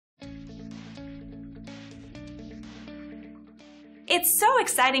It's so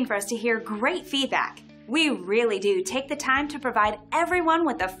exciting for us to hear great feedback. We really do take the time to provide everyone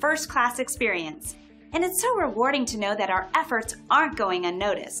with a first-class experience. And it's so rewarding to know that our efforts aren't going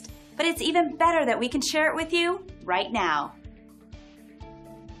unnoticed. But it's even better that we can share it with you right now.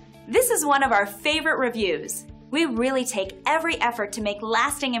 This is one of our favorite reviews. We really take every effort to make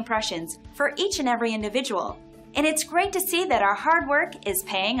lasting impressions for each and every individual. And it's great to see that our hard work is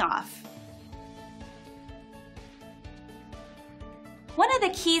paying off. One of the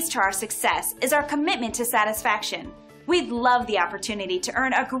keys to our success is our commitment to satisfaction. We'd love the opportunity to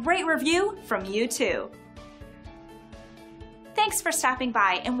earn a great review from you too. Thanks for stopping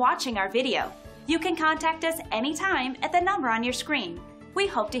by and watching our video. You can contact us anytime at the number on your screen. We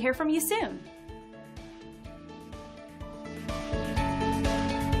hope to hear from you soon.